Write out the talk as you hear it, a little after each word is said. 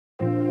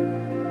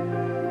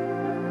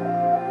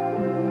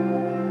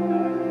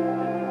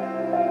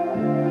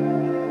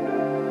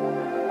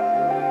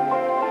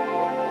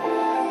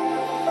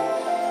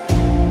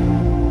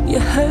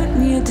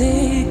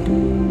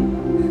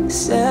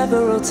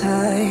several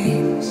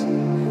times.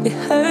 It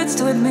hurts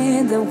to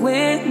admit that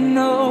we're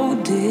no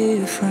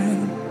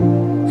different.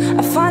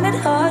 I find it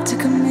hard to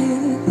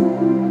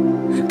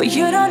commit, but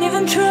you don't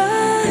even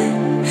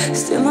try.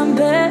 Still I'm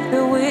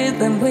better with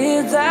than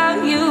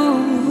without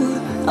you.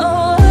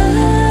 Oh,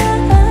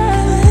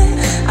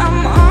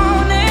 I'm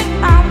on it,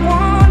 I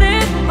want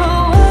it,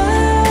 but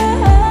why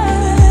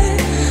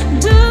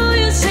do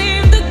you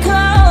seem to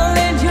call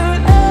it your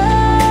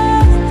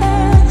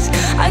ex?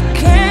 I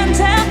can't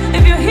tell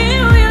if you're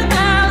here or you're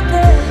out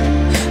there.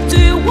 Do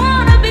you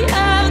wanna be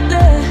out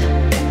there?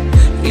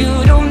 You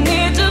don't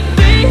need to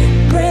be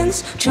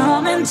Prince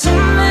Charming to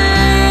me.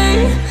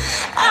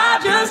 I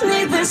just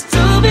need this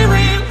to be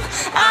real.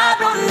 I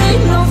don't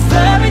need no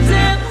fairy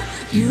tale.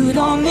 You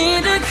don't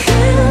need a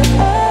killer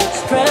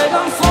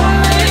pregnant for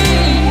me.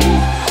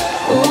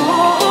 Ooh,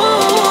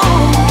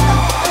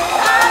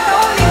 I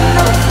don't need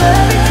no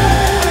fairy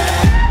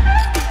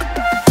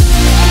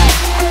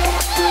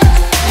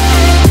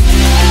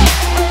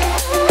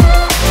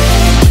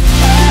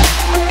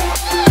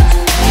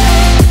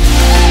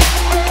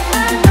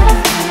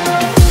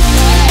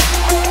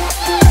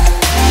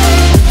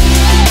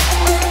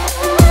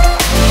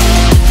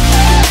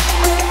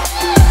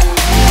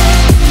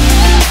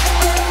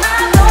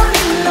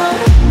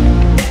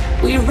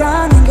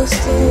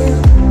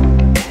still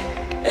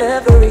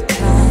every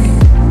time.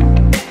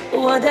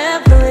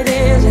 Whatever it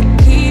is, I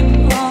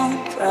keep on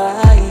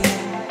trying.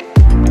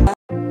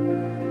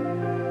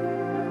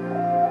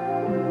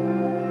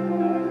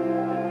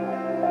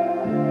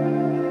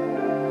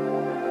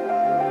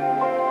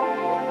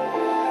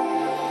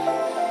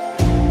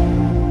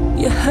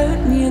 You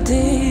hurt me, you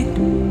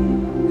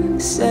did,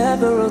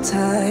 several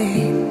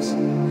times.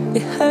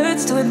 It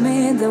hurts to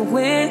admit that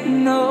we're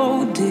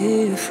no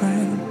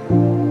different.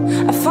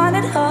 I find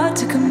it hard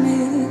to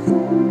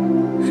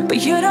commit, but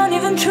you don't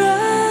even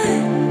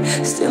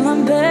try. Still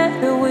I'm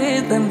better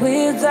with than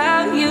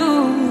without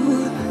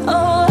you.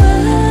 Oh,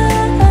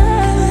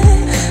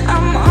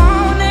 I'm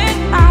on it,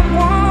 I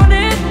want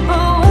it,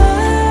 but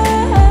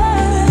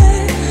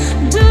why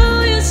do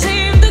you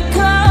seem to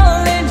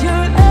call it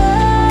your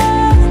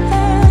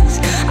ex?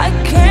 I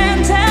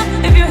can't tell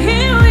if you're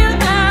here or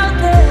you're out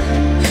there.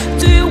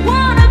 Do you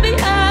wanna be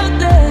out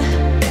there?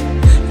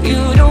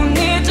 You don't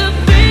need to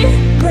be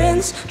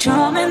Prince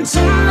Charming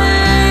to me.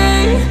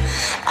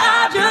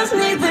 I just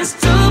need this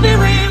to be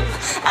real.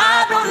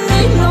 I don't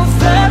need no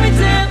fairy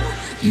tale.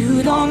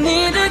 You don't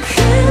need a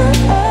killer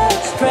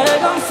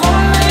pregnant for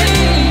me.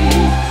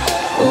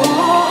 Ooh,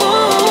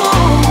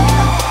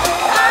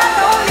 I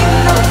don't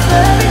need no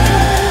fairy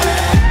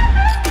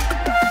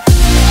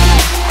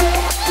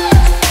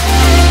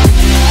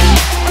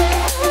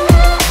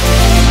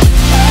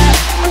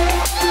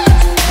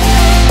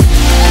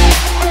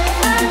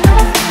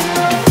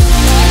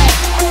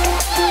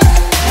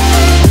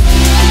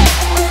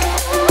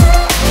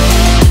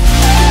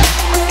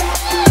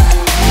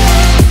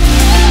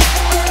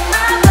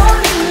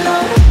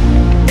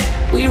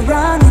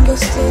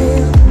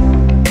still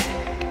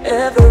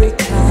every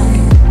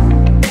time.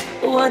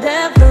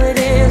 Whatever it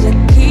is, I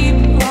keep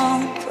on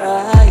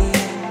trying.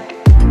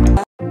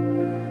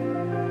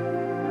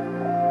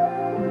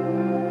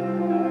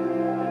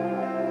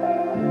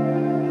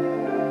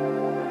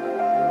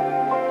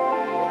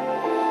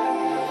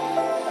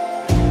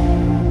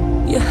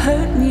 You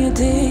hurt me, you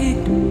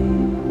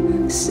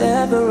did,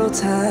 several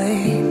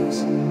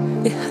times.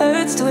 It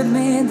hurts to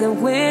admit that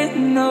we're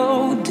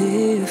no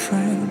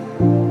different.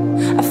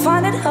 I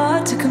find it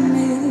hard to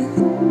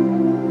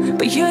commit,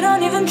 but you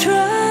don't even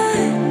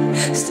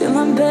try. Still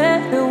I'm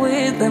better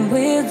with than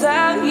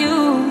without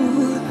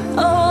you.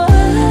 Oh,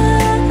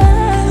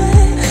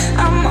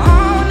 I'm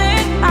on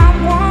it, I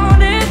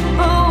want it,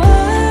 but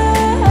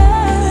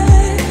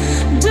why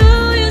do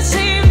you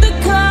seem to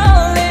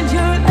call it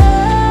your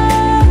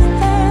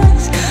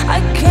ex? I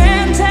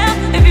can't tell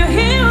if you're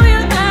here or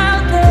you're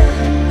out there.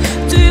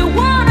 Do you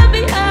wanna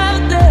be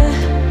out there?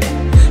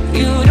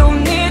 You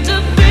don't need to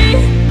be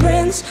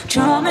Prince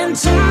Charming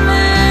to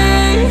me.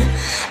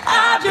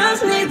 I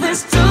just need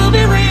this to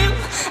be real.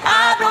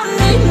 I don't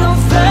need no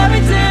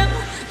fairy tale.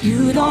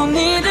 You don't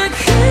need a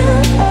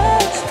killer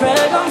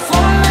pregnant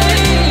for me.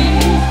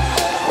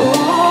 Ooh,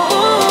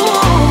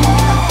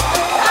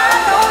 I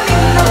don't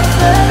need no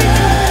fairy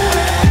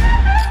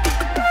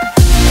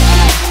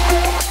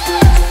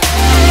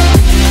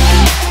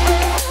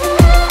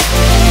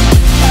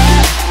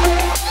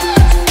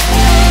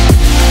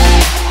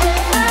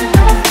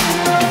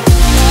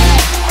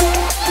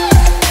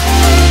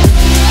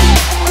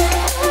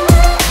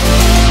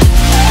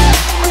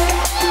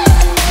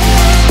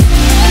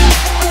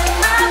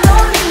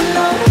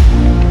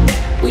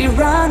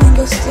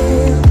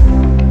still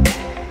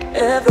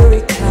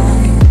every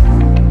time.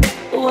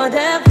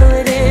 Whatever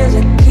it is, I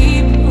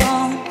keep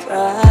on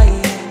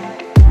trying.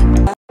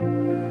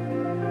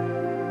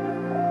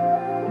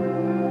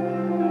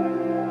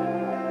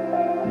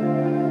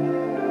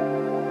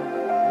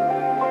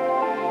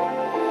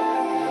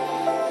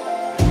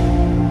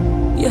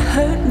 You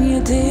hurt me,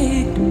 you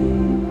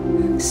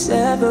did,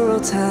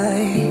 several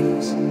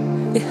times.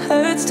 It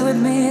hurts to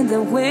admit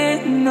that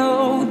we're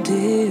no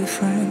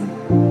different.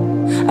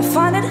 I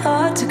find it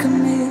hard to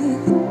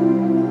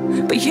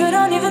commit, but you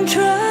don't even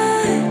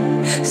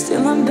try.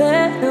 Still I'm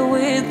better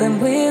with than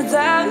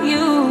without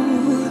you.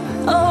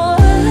 Oh,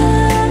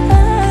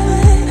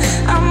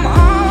 I'm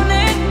on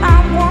it, I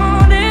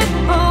want it.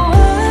 Oh,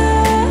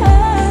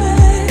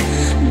 why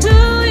do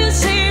you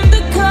seem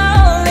to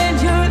call it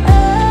your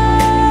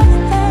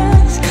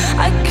ex?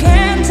 I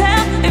can't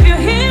tell if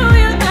you're here or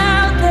you're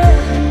out there.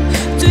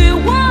 Do you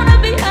wanna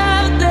be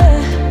out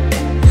there?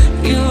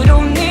 You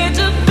don't need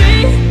to be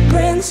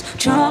Prince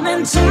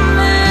Charming to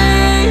me.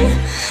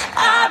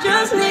 I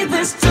just need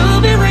this to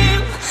be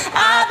real.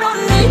 I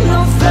don't need no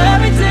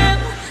fairy tale.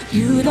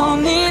 You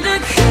don't need a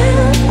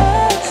killer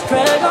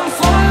dragon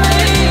for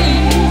me.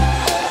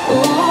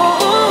 Ooh,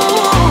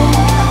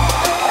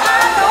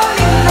 I don't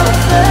need no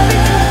fairy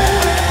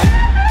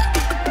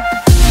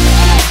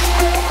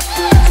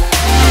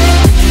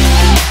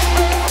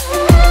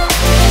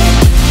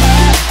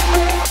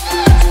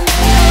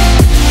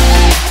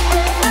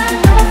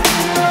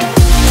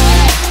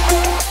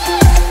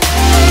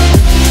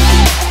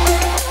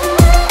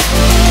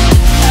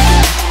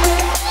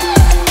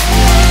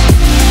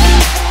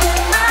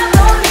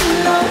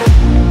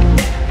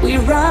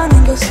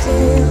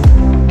still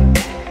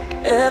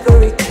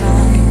every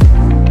time.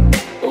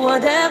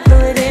 Whatever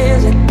it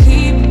is, I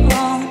keep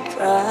on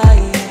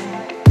trying.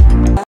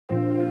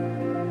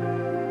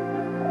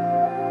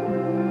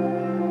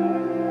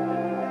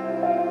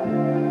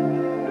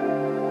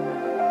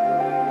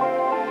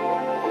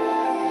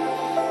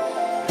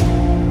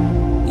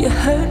 You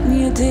hurt me,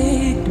 you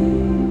did,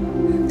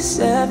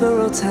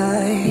 several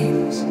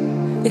times.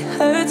 It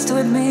hurts to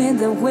admit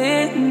that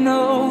we're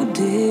no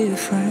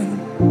different.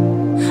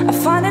 I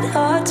find it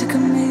hard to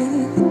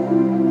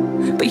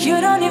commit, but you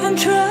don't even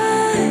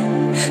try.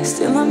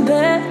 Still I'm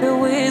better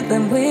with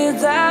than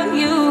without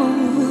you.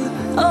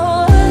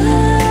 Oh,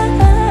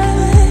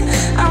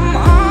 I'm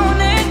on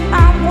it,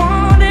 I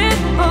want it.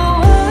 Oh,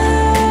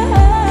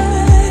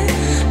 why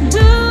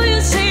do you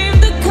seem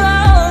to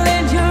call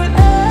it your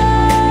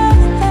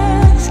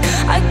ex?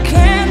 I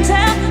can't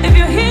tell if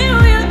you're here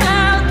or you're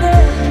out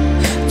there.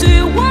 Do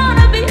you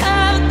wanna be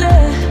out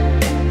there?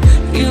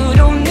 You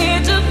don't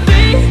need to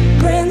be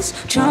Prince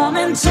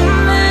Charming to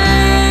me.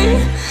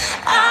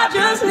 I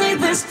just need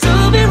this to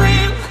be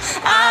real.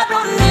 I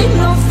don't need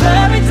no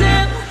fairy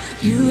tale.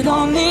 You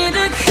don't need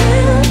a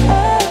killer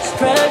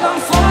dragon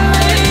for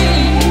me.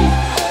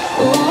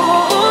 Ooh,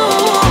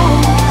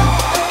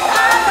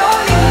 I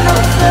don't need no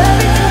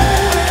fairy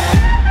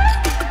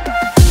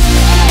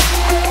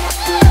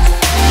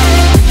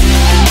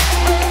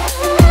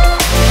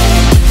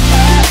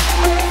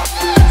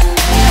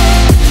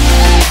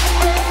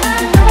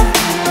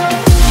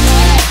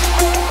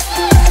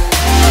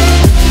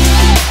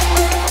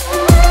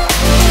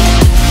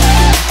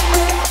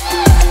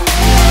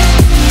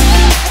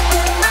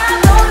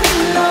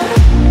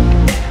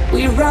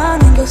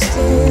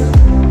still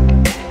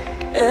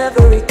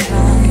every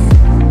time.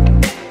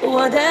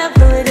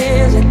 Whatever it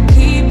is, I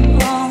keep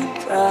on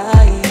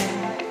trying.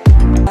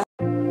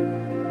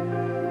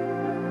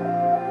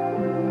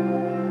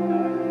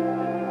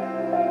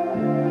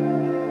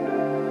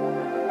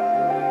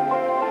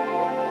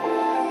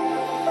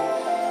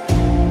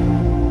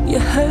 You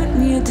hurt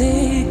me, you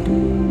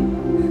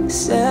did,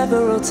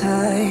 several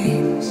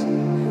times.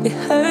 It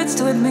hurts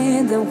to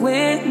admit that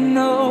we're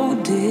no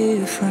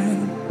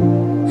different.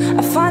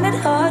 I find it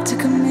hard to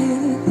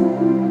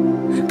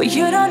commit, but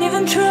you don't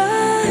even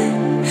try.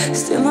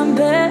 Still I'm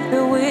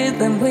better with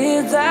than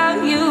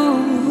without you.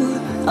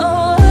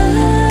 Oh,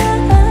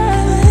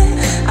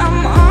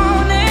 I'm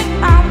on it,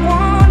 I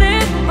want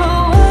it.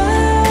 Oh,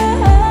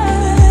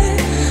 why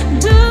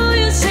do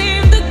you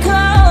seem to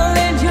call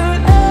it your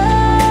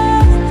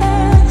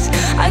ex?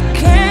 I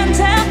can't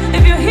tell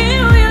if you're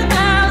here or you're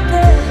out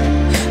there.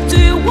 Do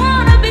you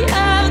wanna be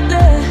out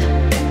there?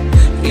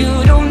 You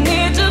don't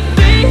need to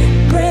be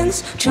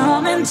Prince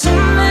Charming to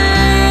me.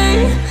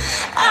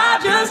 I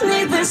just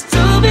need this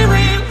to be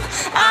real.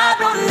 I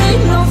don't need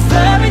no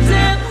fairy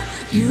tale.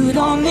 You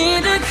don't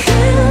need a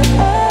killer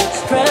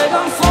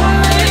dragon for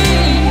me.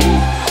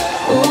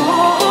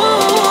 Ooh,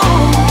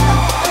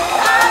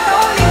 I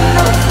don't need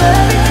no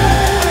fairy tale.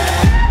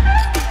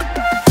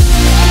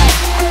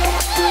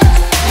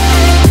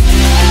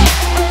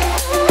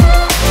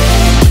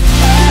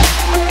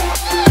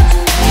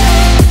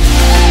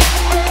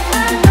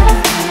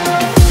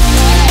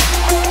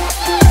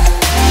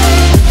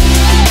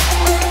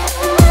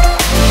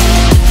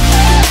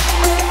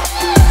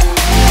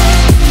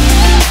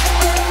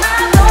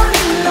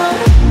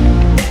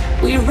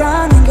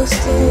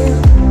 Still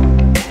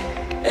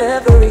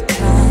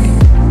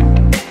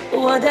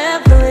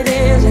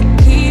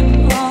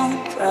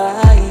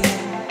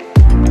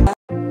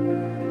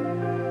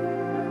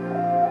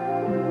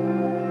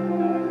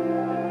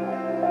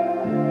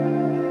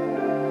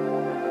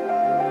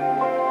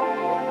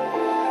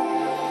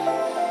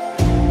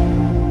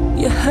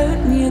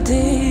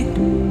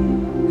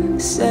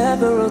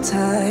several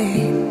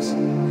times.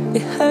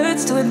 It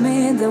hurts to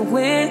admit that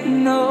we're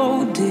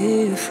no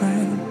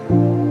different.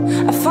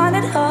 I find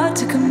it hard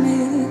to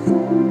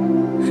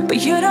commit, but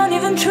you don't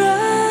even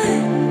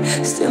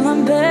try. Still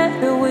I'm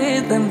better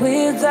with than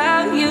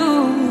without you.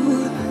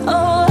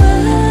 Oh,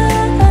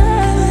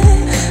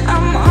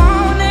 I'm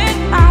on it,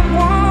 I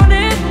want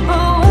it.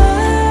 Oh,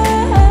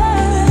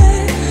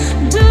 why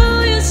do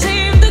you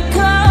seem to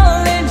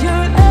call it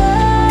your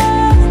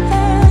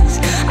ex?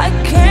 I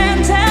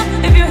can't tell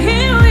if you're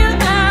here or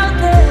you're out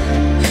there.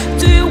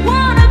 Do you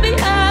wanna be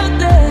out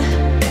there?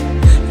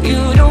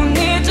 You don't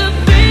need to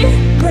be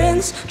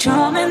Prince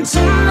Charming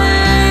to me.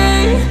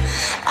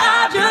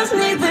 I just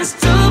need this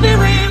to be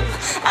real.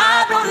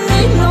 I don't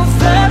need no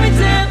fairy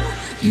tale.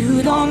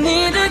 You don't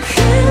need a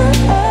killer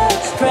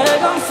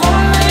dragon for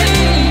me.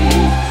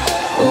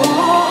 Ooh,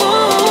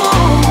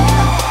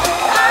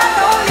 I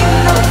don't need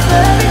no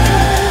fairy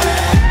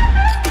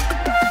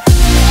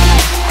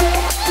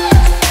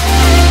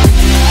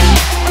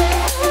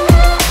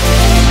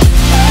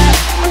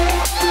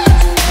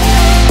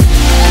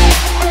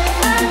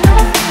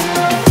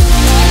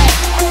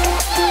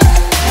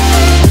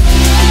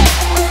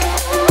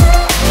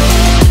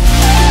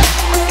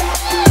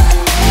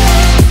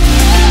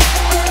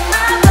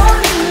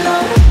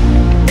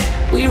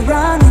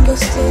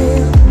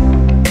still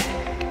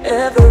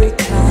every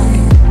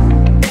time.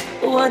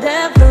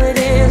 Whatever it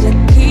is, I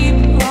keep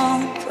on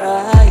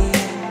trying.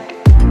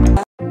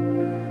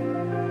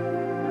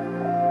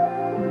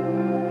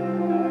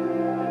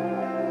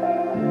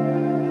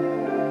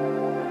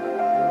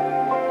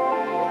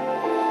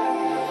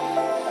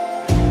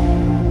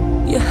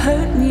 You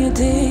hurt me, you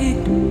did,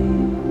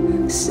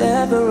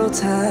 several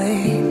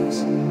times.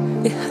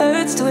 It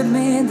hurts to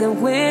admit that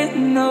we're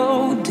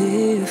no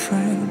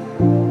different.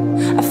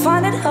 I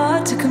find it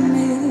hard to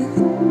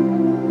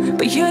commit,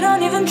 but you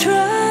don't even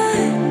try.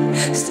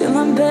 Still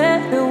I'm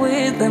better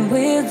with than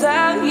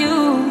without you.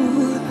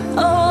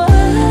 Oh,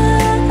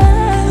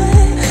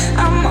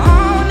 I'm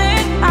on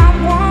it, I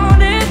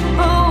want it.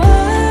 Oh,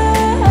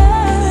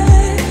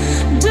 why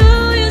do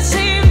you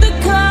seem to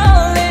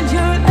call it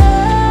your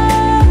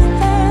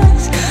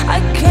ex? I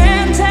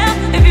can't tell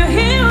if you're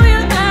here or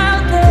you're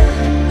out there.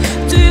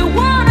 Do you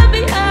wanna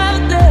be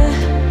out there?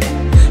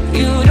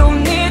 You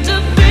don't need to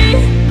be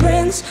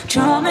Prince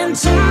Charming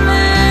to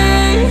me.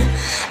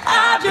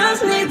 I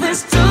just need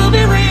this to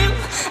be real.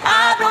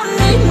 I don't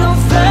need no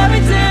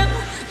fairy tale.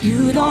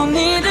 You don't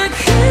need a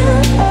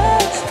killer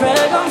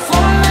dragon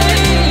for me.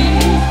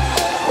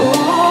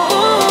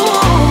 Ooh,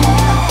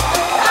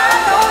 I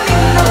don't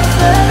need no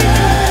fairy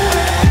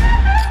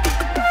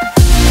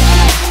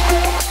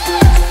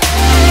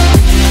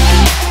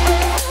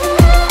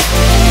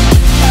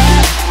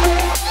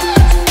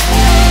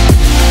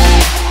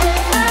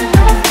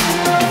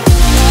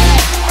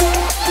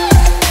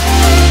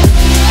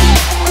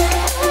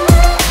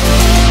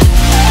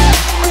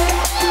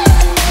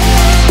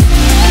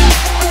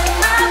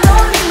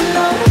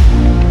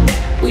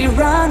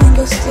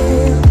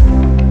still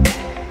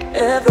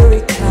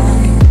every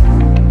time.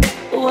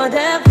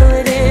 Whatever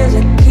it is, I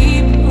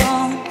keep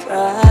on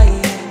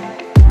trying.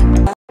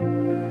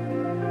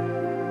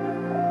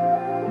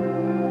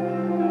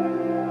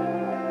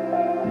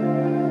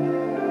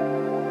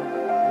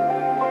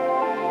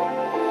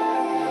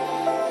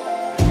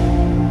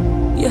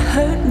 You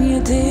hurt me,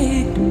 you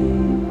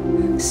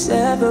did,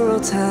 several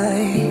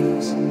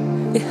times.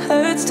 It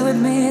hurts to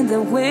admit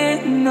that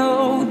we're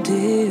no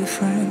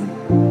different.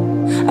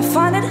 I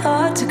find it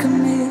hard to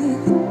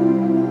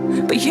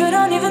commit, but you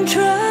don't even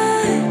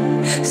try.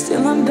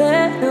 Still I'm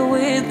better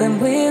with than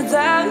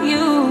without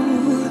you.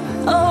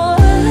 Oh,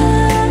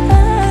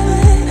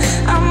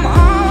 I'm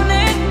on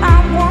it, I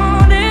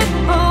want it.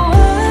 Oh,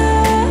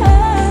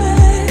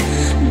 why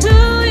do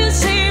you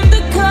seem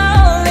to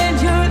call it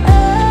your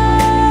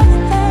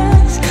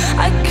ex?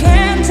 I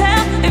can't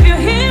tell if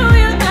you're here or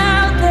you're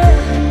out there.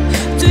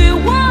 Do you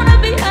wanna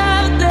be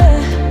out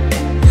there?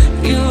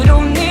 You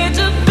don't need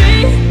to be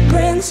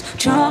Prince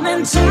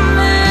Charming to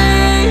me.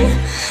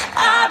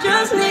 I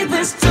just need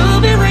this to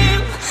be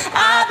real.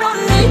 I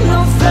don't need no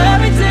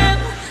fairy tale.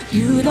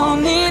 You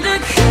don't need